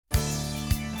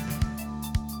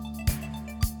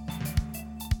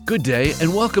Good day,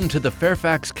 and welcome to the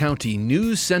Fairfax County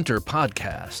News Center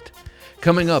podcast.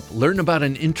 Coming up, learn about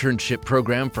an internship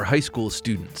program for high school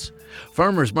students.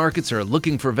 Farmers markets are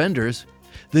looking for vendors.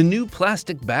 The new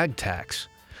plastic bag tax.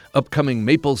 Upcoming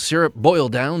maple syrup boil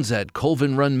downs at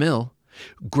Colvin Run Mill.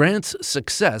 Grants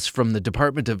success from the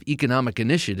Department of Economic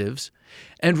Initiatives.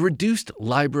 And reduced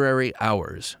library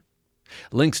hours.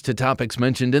 Links to topics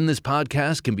mentioned in this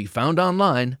podcast can be found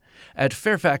online at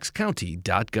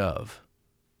fairfaxcounty.gov.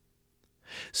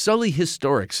 Sully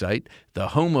Historic Site, the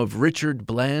home of Richard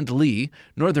Bland Lee,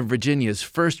 Northern Virginia's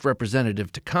first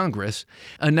representative to Congress,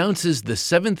 announces the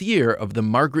 7th year of the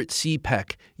Margaret C.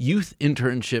 Peck Youth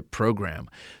Internship Program,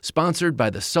 sponsored by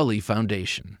the Sully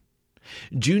Foundation.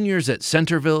 Juniors at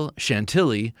Centerville,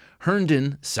 Chantilly,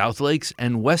 Herndon, South Lakes,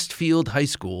 and Westfield High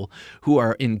School, who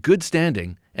are in good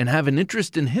standing and have an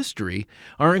interest in history,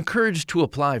 are encouraged to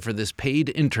apply for this paid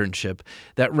internship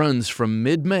that runs from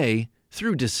mid-May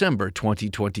through December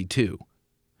 2022.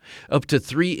 Up to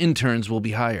 3 interns will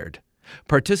be hired.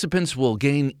 Participants will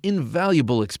gain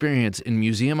invaluable experience in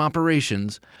museum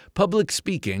operations, public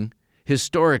speaking,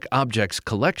 historic objects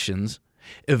collections,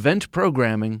 event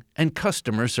programming, and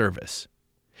customer service.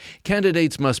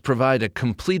 Candidates must provide a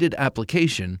completed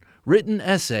application, written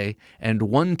essay, and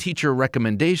 1 teacher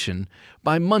recommendation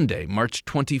by Monday, March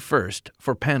 21st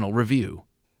for panel review.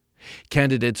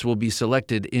 Candidates will be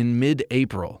selected in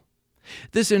mid-April.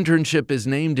 This internship is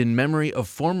named in memory of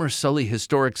former Sully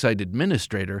Historic Site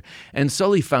Administrator and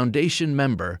Sully Foundation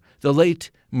member, the late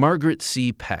Margaret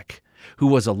C. Peck, who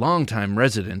was a longtime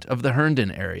resident of the Herndon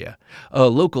area, a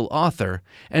local author,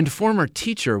 and former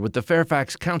teacher with the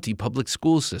Fairfax County Public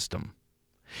School System.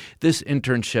 This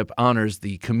internship honors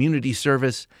the community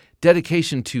service,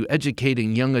 dedication to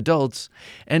educating young adults,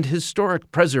 and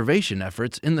historic preservation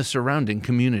efforts in the surrounding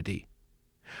community.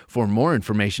 For more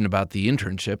information about the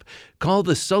internship, call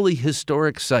the Sully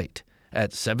Historic Site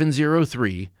at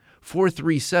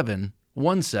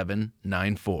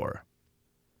 703-437-1794.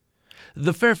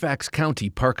 The Fairfax County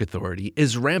Park Authority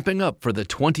is ramping up for the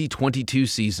 2022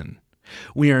 season.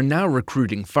 We are now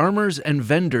recruiting farmers and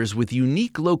vendors with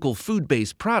unique local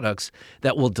food-based products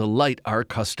that will delight our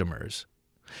customers.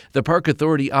 The Park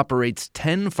Authority operates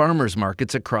 10 farmers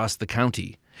markets across the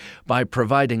county. By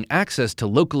providing access to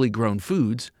locally grown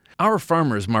foods, our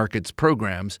farmers markets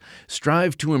programs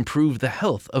strive to improve the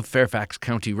health of Fairfax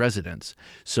County residents,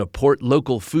 support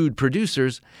local food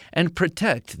producers, and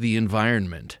protect the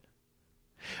environment.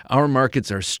 Our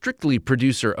markets are strictly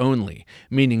producer-only,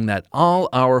 meaning that all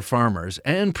our farmers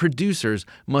and producers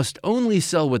must only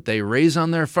sell what they raise on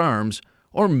their farms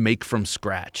or make from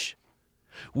scratch.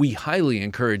 We highly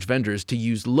encourage vendors to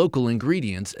use local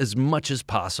ingredients as much as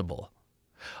possible.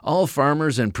 All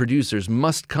farmers and producers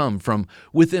must come from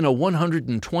within a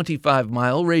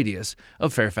 125-mile radius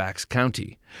of Fairfax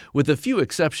County, with a few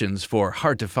exceptions for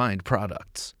hard-to-find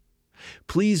products.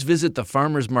 Please visit the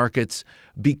Farmers Market's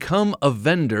Become a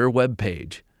Vendor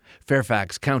webpage,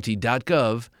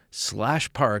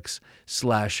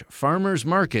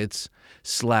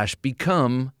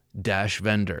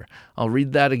 fairfaxcounty.gov/farmersmarkets/become-vendor. I'll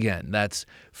read that again. That's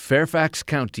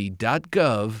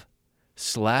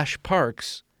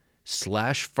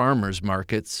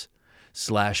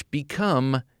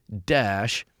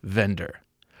fairfaxcounty.gov/parks/farmersmarkets/become-vendor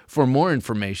for more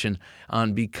information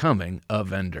on becoming a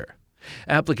vendor.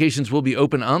 Applications will be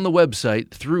open on the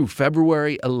website through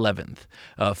February 11th.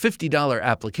 A $50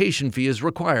 application fee is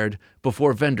required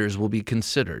before vendors will be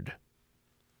considered.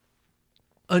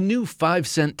 A new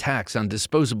 5-cent tax on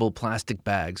disposable plastic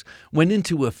bags went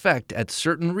into effect at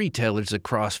certain retailers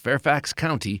across Fairfax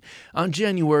County on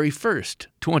January 1st,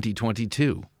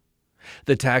 2022.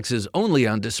 The tax is only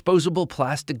on disposable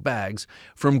plastic bags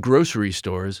from grocery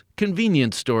stores,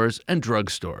 convenience stores, and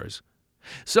drugstores.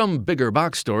 Some bigger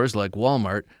box stores like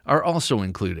Walmart are also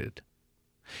included.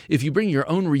 If you bring your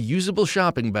own reusable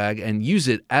shopping bag and use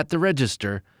it at the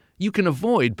register, you can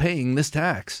avoid paying this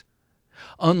tax.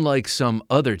 Unlike some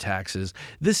other taxes,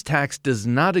 this tax does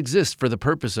not exist for the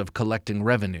purpose of collecting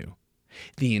revenue.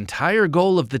 The entire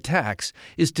goal of the tax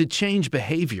is to change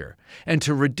behavior and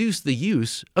to reduce the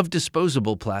use of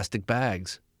disposable plastic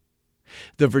bags.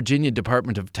 The Virginia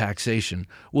Department of Taxation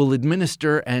will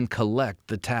administer and collect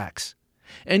the tax.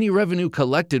 Any revenue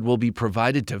collected will be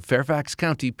provided to Fairfax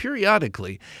County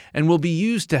periodically and will be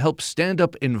used to help stand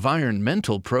up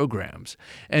environmental programs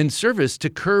and service to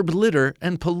curb litter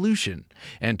and pollution,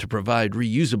 and to provide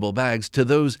reusable bags to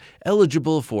those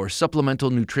eligible for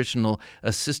Supplemental Nutritional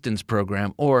Assistance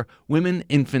Program or Women,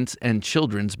 Infants, and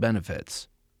Children's benefits.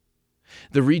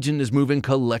 The region is moving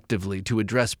collectively to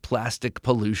address plastic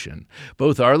pollution.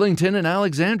 Both Arlington and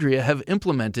Alexandria have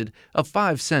implemented a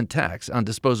 5-cent tax on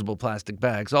disposable plastic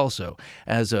bags also,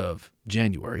 as of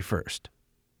January 1st.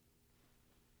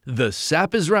 The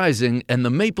sap is rising and the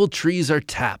maple trees are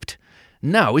tapped.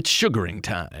 Now it's sugaring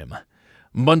time.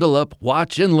 Bundle up,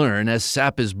 watch, and learn as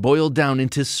sap is boiled down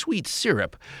into sweet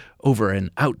syrup over an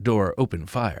outdoor open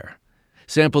fire.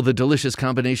 Sample the delicious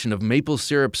combination of maple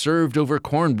syrup served over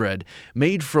cornbread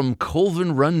made from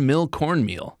Colvin Run Mill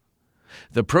cornmeal.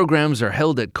 The programs are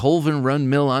held at Colvin Run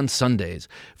Mill on Sundays,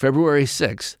 February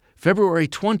 6th, February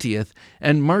 20th,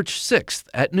 and March 6th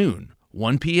at noon,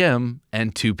 1 p.m.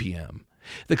 and 2 p.m.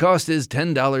 The cost is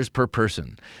 $10 per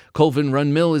person. Colvin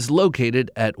Run Mill is located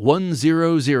at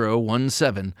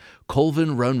 10017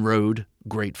 Colvin Run Road,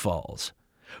 Great Falls.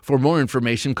 For more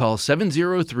information, call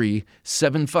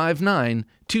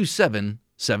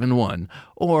 703-759-2771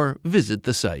 or visit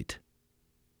the site.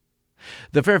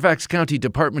 The Fairfax County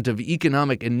Department of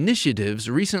Economic Initiatives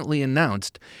recently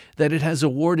announced that it has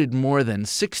awarded more than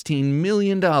 $16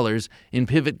 million in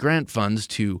pivot grant funds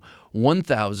to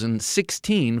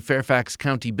 1,016 Fairfax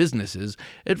County businesses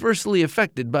adversely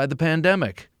affected by the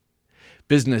pandemic.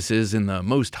 Businesses in the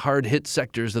most hard-hit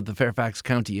sectors of the Fairfax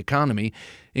County economy,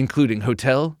 including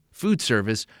hotel, food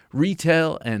service,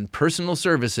 retail and personal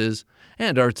services,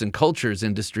 and arts and cultures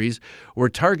industries, were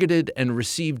targeted and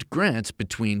received grants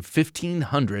between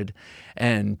 $1,500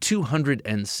 and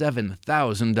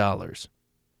 $207,000.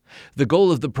 The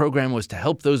goal of the program was to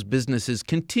help those businesses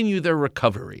continue their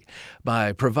recovery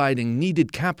by providing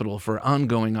needed capital for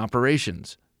ongoing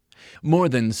operations. More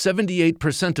than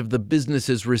 78% of the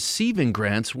businesses receiving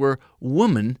grants were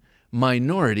woman,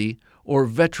 minority, or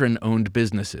veteran-owned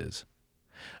businesses.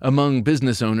 Among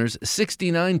business owners,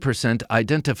 69%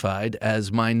 identified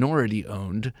as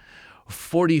minority-owned,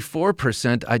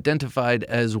 44% identified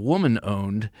as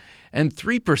woman-owned, and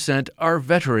 3% are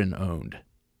veteran-owned.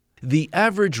 The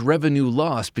average revenue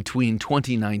loss between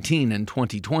 2019 and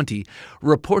 2020,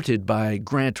 reported by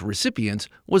grant recipients,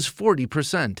 was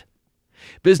 40%.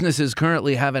 Businesses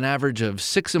currently have an average of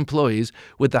 6 employees,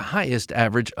 with the highest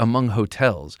average among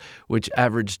hotels, which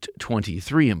averaged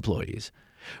 23 employees.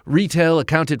 Retail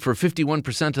accounted for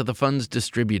 51% of the funds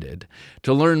distributed.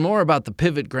 To learn more about the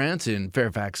pivot grants in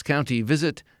Fairfax County,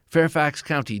 visit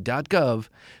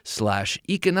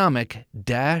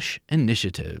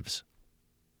fairfaxcounty.gov/economic-initiatives.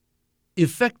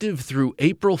 Effective through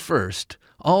April 1st,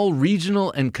 all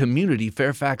regional and community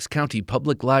Fairfax County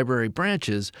Public Library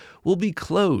branches will be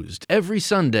closed every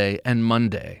Sunday and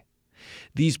Monday.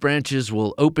 These branches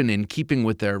will open in keeping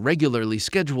with their regularly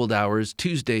scheduled hours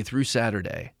Tuesday through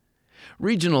Saturday.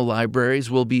 Regional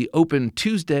libraries will be open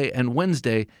Tuesday and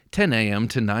Wednesday, 10 a.m.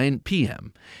 to 9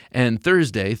 p.m., and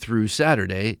Thursday through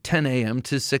Saturday, 10 a.m.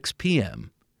 to 6 p.m.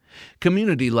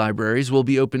 Community libraries will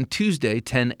be open Tuesday,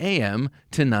 10 a.m.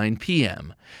 to 9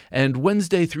 p.m., and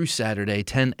Wednesday through Saturday,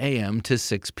 10 a.m. to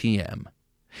 6 p.m.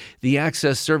 The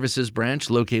Access Services branch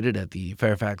located at the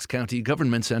Fairfax County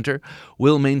Government Center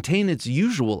will maintain its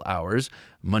usual hours,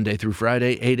 Monday through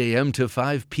Friday, 8 a.m. to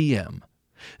 5 p.m.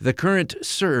 The current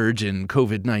surge in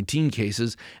COVID-19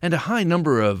 cases and a high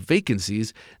number of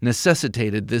vacancies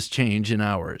necessitated this change in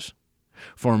hours.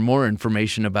 For more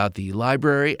information about the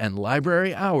library and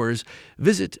library hours,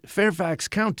 visit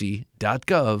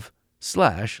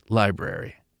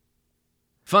fairfaxcounty.gov/library.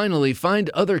 Finally, find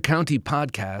other county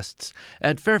podcasts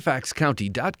at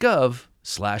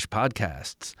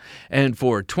fairfaxcounty.gov/podcasts. And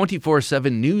for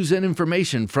 24/7 news and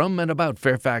information from and about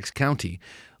Fairfax County,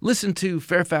 listen to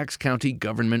Fairfax County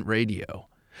Government Radio.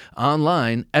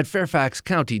 Online at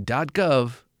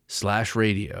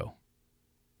fairfaxcounty.gov/radio.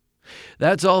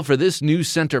 That's all for this News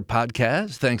Center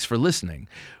podcast. Thanks for listening.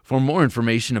 For more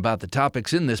information about the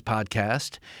topics in this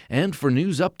podcast and for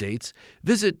news updates,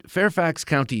 visit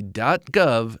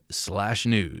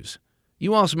fairfaxcounty.gov/news.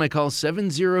 You also may call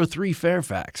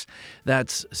 703-FAIRFAX.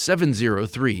 That's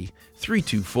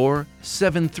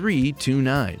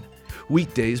 703-324-7329.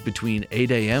 Weekdays between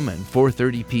 8 a.m. and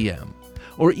 4:30 p.m.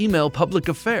 Or email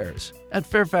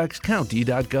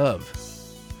publicaffairs@fairfaxcounty.gov.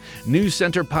 News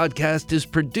Center Podcast is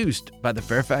produced by the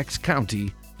Fairfax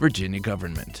County, Virginia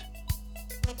government.